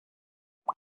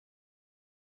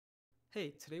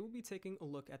Hey, today we'll be taking a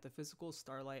look at the Physical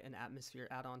Starlight and Atmosphere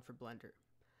add-on for Blender.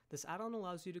 This add-on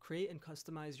allows you to create and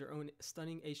customize your own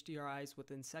stunning HDRIs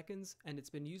within seconds, and it's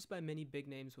been used by many big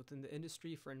names within the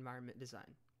industry for environment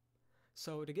design.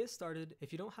 So to get started,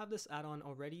 if you don't have this add-on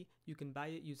already, you can buy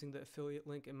it using the affiliate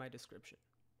link in my description.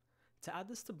 To add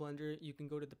this to Blender, you can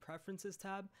go to the Preferences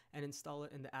tab and install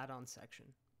it in the add-on section.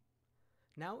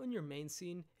 Now in your main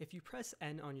scene, if you press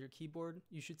N on your keyboard,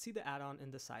 you should see the add-on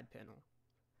in the side panel.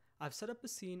 I've set up a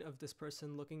scene of this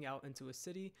person looking out into a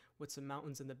city with some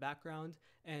mountains in the background,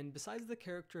 and besides the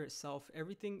character itself,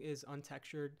 everything is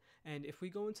untextured, and if we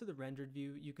go into the rendered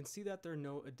view, you can see that there are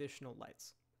no additional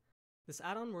lights. This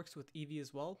add-on works with Eevee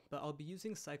as well, but I'll be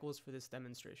using cycles for this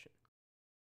demonstration.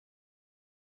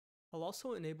 I'll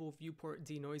also enable viewport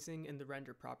denoising in the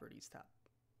Render Properties tab.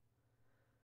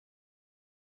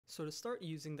 So to start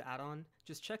using the add-on,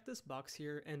 just check this box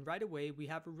here, and right away we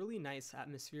have a really nice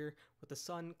atmosphere with the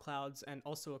sun, clouds, and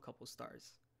also a couple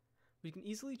stars. We can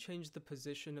easily change the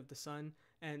position of the sun,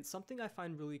 and something I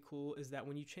find really cool is that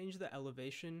when you change the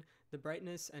elevation, the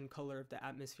brightness and color of the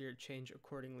atmosphere change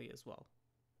accordingly as well.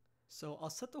 So I'll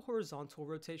set the horizontal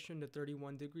rotation to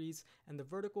 31 degrees and the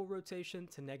vertical rotation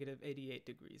to -88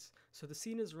 degrees. So the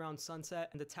scene is around sunset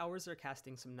and the towers are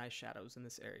casting some nice shadows in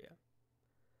this area.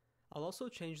 I'll also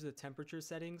change the temperature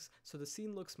settings so the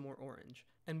scene looks more orange,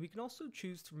 and we can also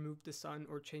choose to remove the sun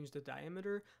or change the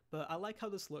diameter, but I like how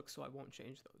this looks so I won't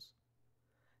change those.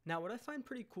 Now what I find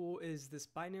pretty cool is this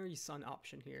binary sun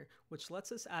option here, which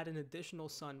lets us add an additional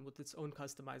sun with its own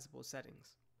customizable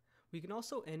settings. We can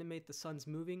also animate the suns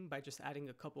moving by just adding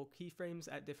a couple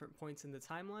keyframes at different points in the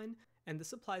timeline, and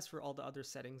this applies for all the other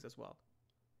settings as well.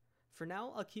 For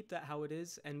now, I'll keep that how it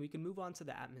is, and we can move on to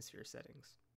the atmosphere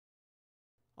settings.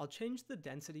 I'll change the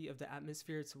density of the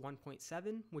atmosphere to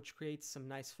 1.7, which creates some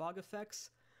nice fog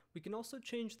effects. We can also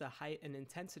change the height and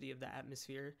intensity of the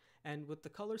atmosphere, and with the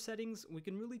color settings, we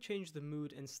can really change the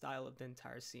mood and style of the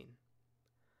entire scene.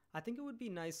 I think it would be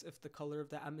nice if the color of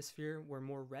the atmosphere were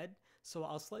more red, so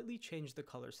I'll slightly change the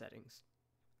color settings.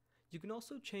 You can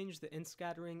also change the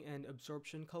inscattering and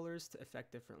absorption colors to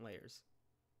affect different layers.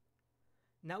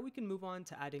 Now we can move on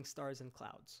to adding stars and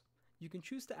clouds. You can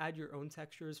choose to add your own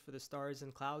textures for the stars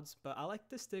and clouds, but I like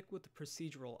to stick with the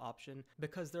procedural option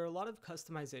because there are a lot of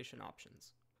customization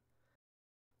options.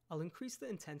 I'll increase the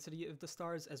intensity of the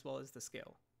stars as well as the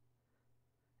scale.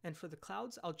 And for the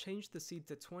clouds, I'll change the seed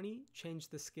to 20, change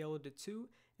the scale to 2,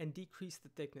 and decrease the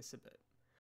thickness a bit.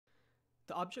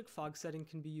 The object fog setting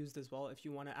can be used as well if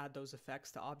you want to add those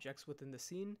effects to objects within the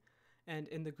scene, and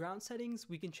in the ground settings,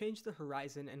 we can change the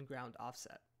horizon and ground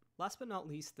offset. Last but not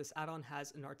least, this add-on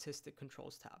has an Artistic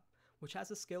Controls tab, which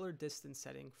has a scalar distance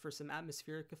setting for some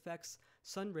atmospheric effects,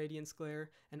 sun radiance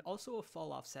glare, and also a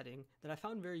fall-off setting that I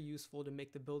found very useful to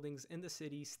make the buildings in the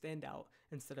city stand out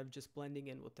instead of just blending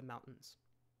in with the mountains.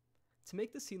 To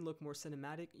make the scene look more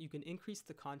cinematic, you can increase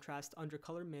the contrast under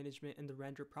Color Management in the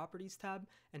Render Properties tab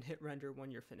and hit Render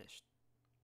when you're finished.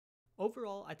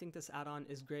 Overall, I think this add-on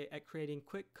is great at creating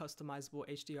quick, customizable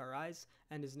HDRIs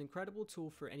and is an incredible tool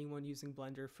for anyone using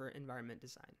Blender for environment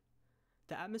design.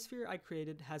 The atmosphere I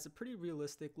created has a pretty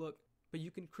realistic look, but you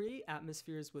can create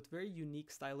atmospheres with very unique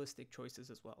stylistic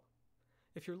choices as well.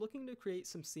 If you're looking to create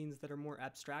some scenes that are more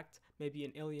abstract, maybe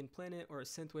an alien planet or a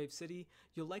synthwave city,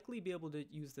 you'll likely be able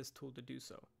to use this tool to do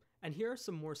so. And here are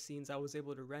some more scenes I was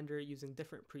able to render using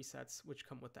different presets which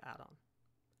come with the add-on.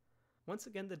 Once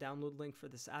again, the download link for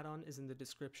this add-on is in the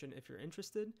description if you're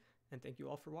interested, and thank you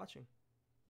all for watching.